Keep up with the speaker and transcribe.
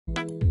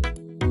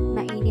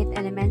Mainit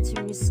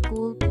Elementary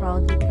School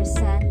proudly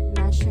present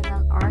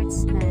National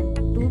Arts Month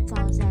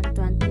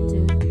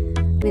 2022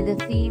 with the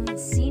theme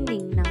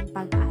Sining ng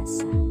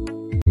Pag-Asa.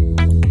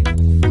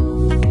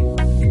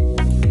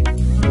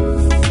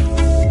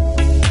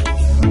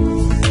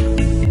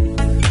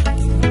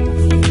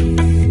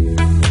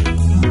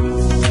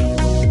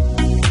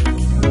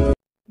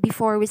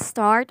 Before we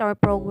start our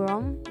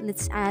program,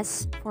 let's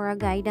ask for a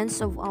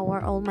guidance of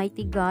our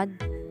Almighty God,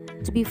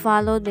 to be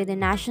followed by the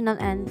national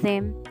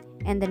anthem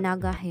and the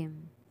Naga hymn.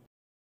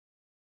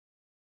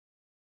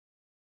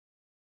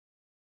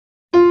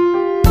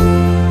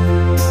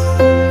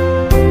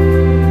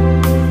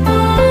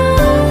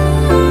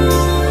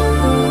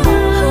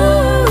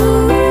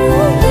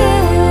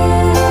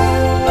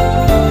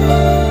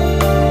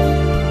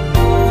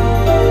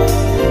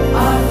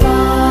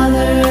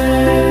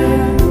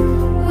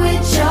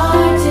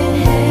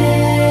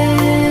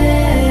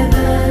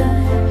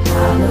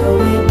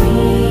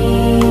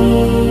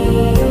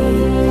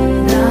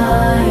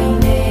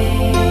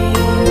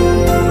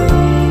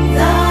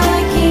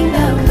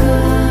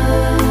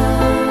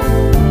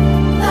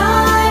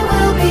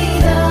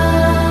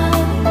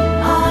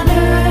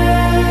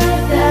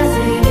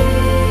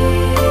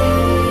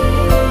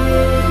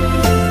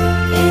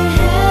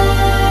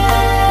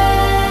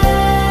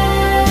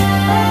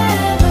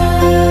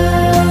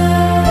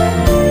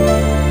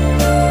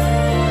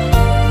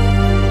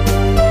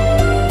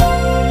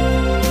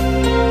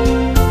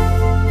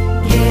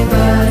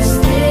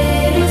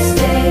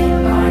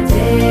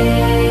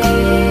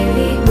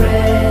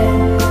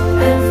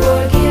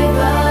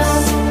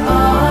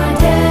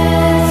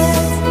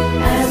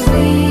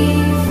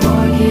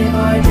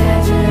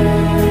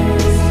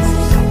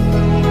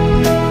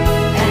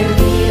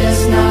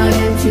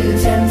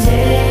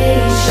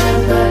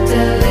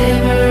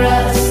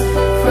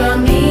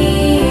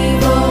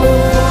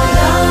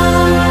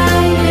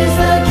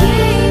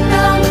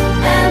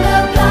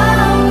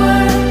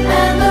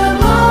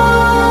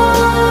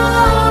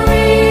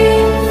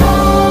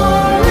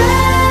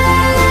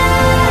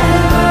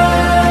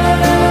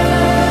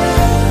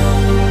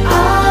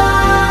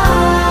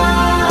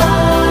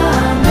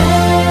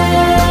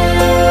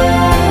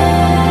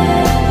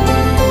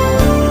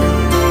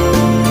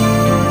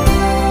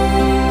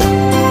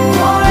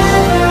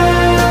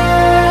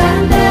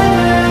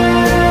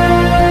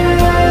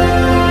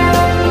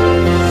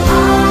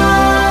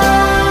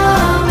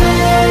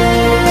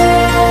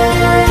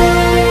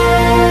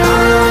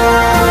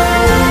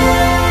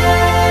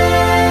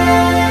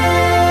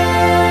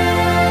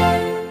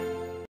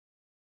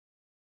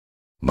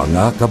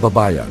 Mga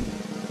kababayan,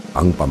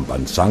 ang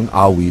pambansang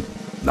awit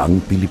ng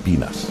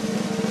Pilipinas.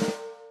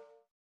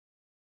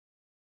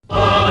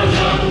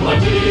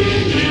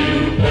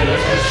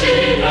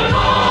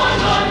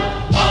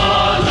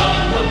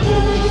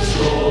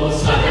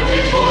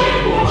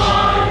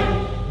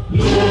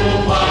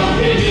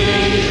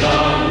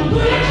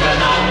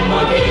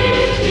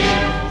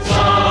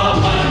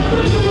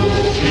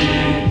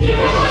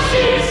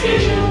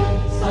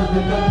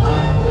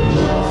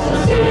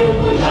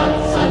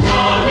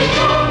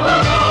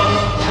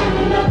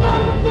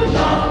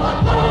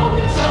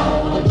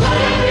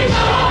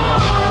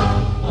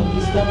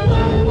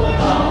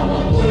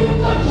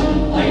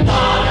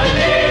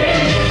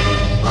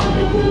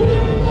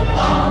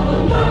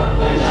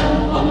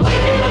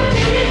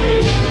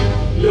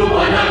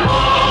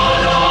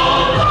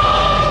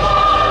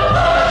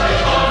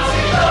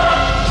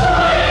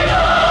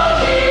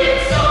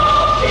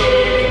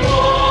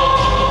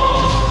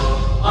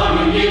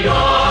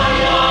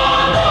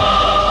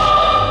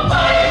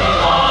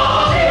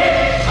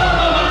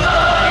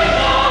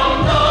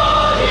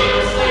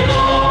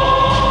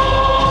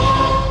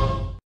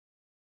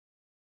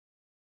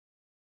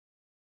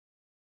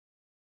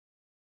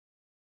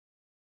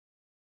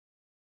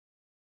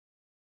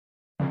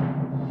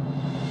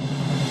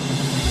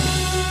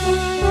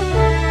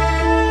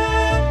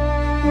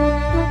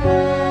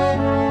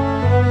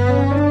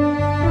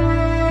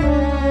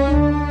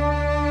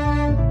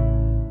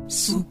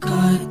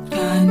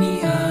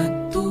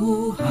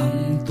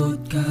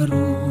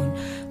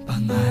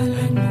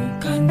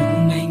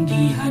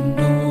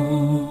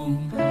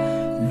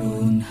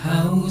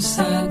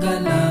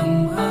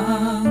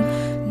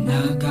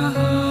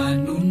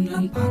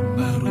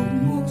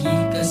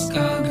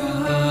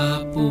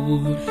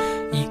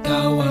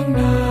 Ikaw ang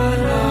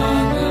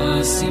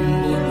naranga,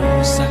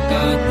 simbolo sa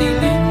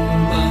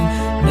katilimbang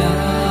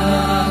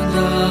nagahanon,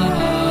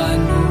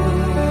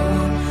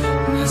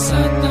 nga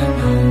sa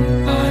tanang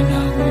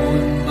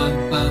panahon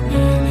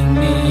magpabiling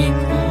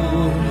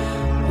likod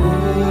o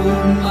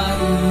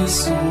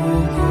maisugod.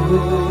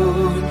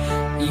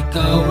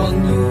 Ikaw ang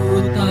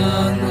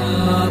yutang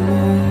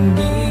among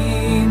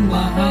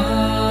gimahal,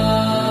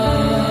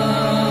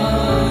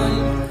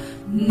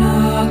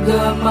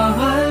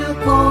 nagamahal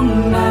kong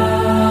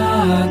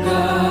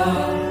naga,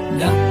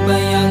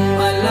 lakbayang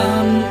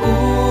malambot,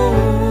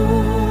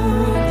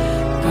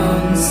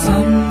 kang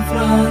San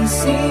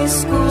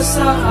Francisco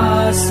sa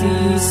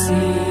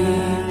Assisi,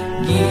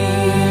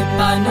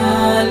 gipanan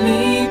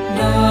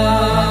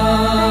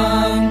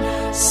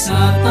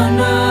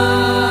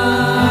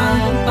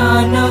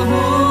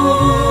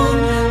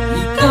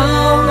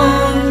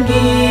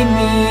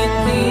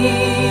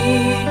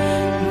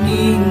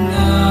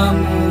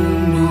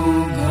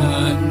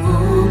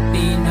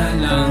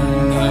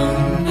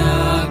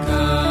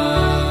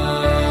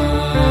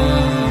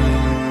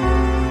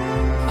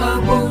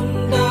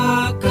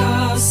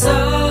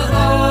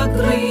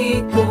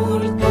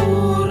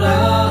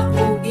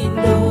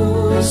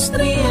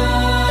industriya,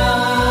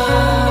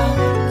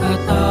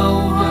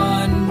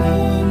 katawhan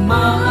mo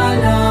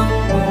maalam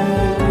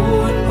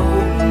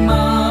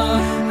ugma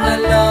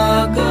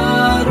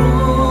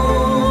alagaro,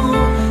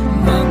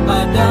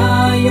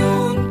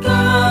 mapadayon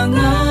ka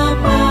nga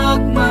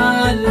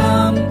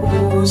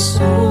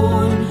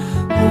magmalampuson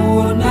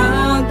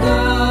unaga,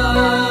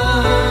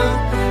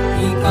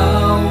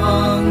 ikaw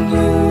ang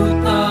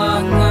yuta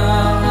nga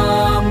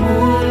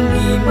among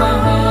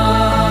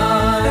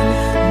gimahan,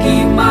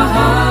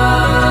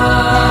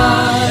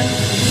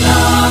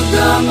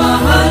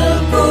 nagamahal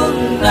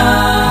kong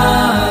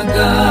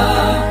naga,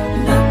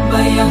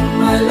 nagbayang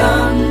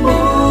malambot,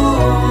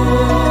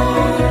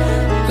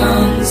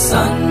 kang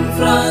San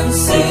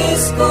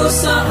Francisco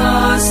sa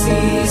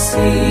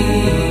Assisi,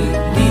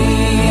 di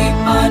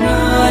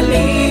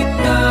panalipdan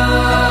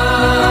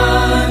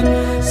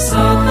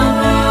sa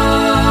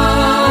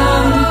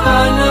tanang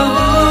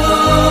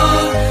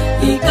panahon,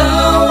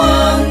 ikaw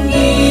ang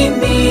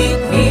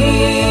imithi,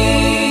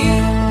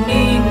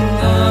 ning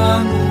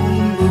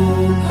among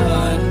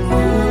dughan o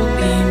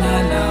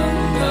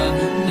pinalanggang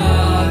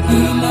naga,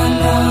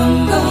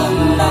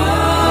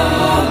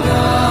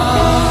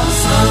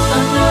 sa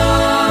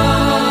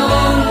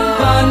tanang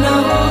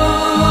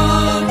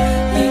panahon,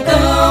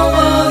 ikaw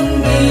ang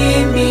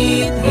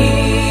imithi,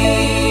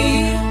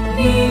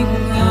 ning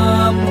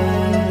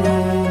among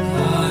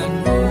dughan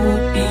o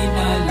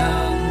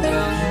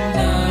pinalanggang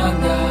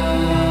naga.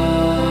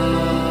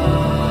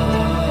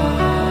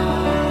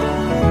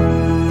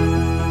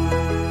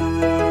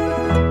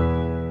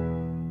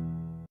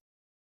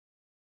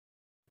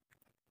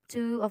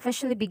 To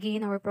officially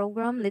begin our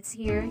program, let's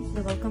hear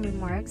the welcome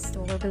remarks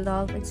to our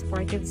beloved and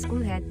supportive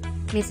school head,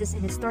 Mrs.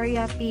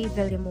 Historia P.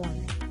 Villamor.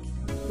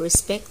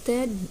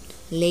 Respected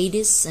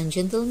ladies and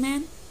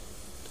gentlemen,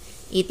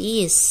 it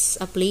is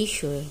a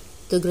pleasure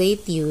to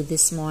greet you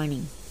this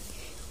morning.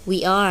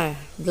 We are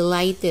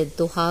delighted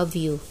to have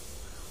you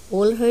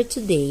all here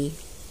today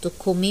to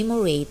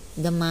commemorate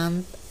the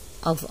month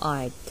of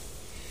art.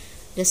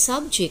 The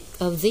subject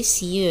of this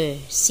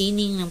year,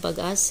 Sining ng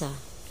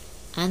Pag-Asa,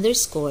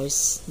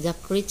 underscores the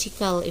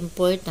critical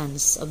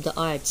importance of the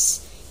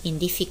arts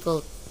in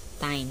difficult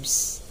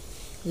times.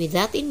 With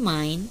that in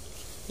mind,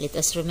 let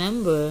us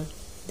remember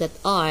that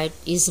art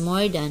is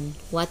more than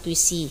what we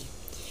see.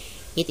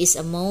 It is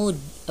a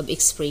mode of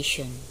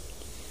expression.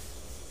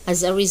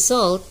 As a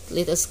result,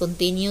 let us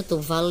continue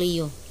to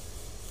value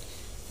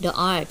the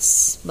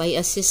arts by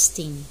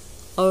assisting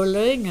our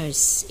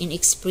learners in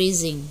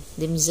expressing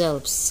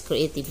themselves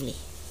creatively.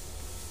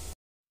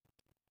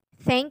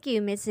 Thank you,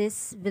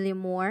 Mrs.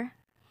 Villamor.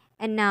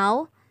 And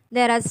now,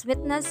 let us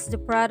witness the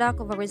product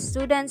of our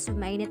students of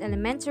Mainit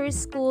Elementary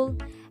School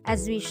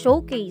as we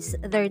showcase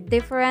their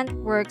different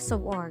works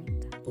of art.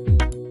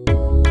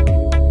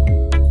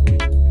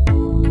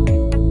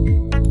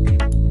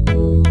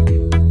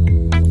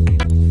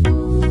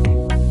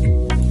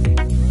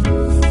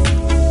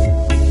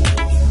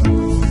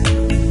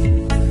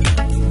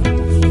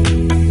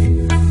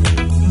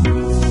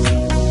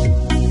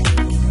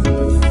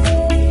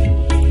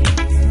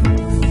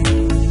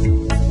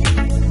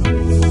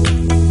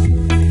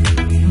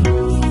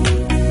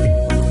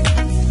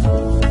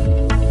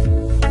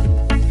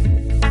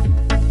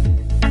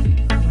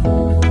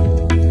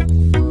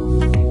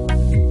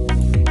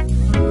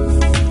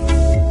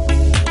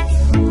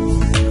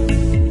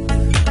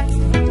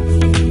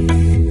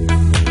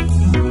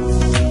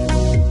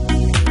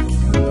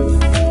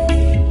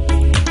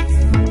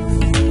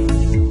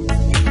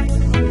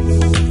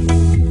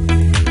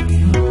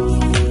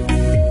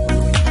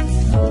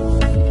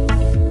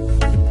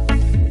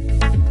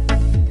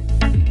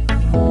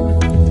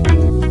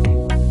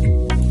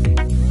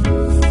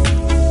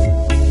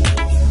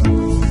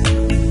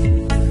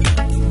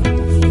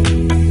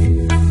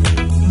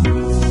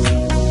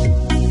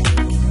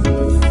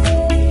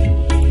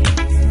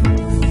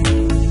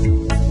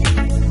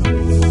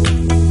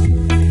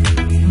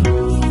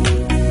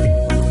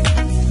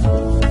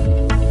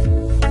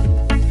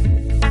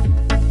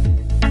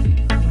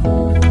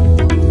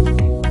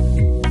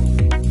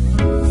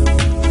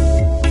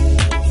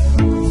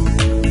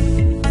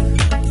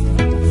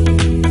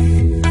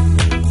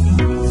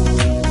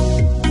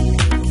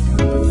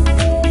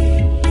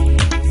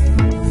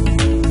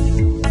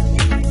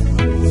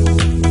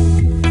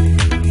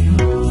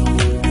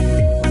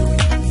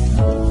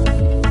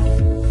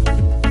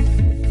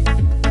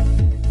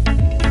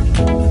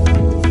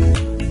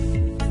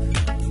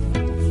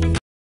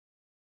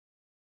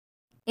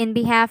 In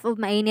behalf of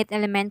Mainit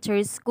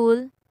Elementary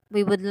School,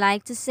 we would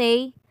like to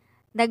say,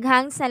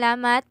 Daghang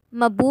salamat,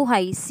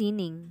 mabuhay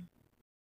sining.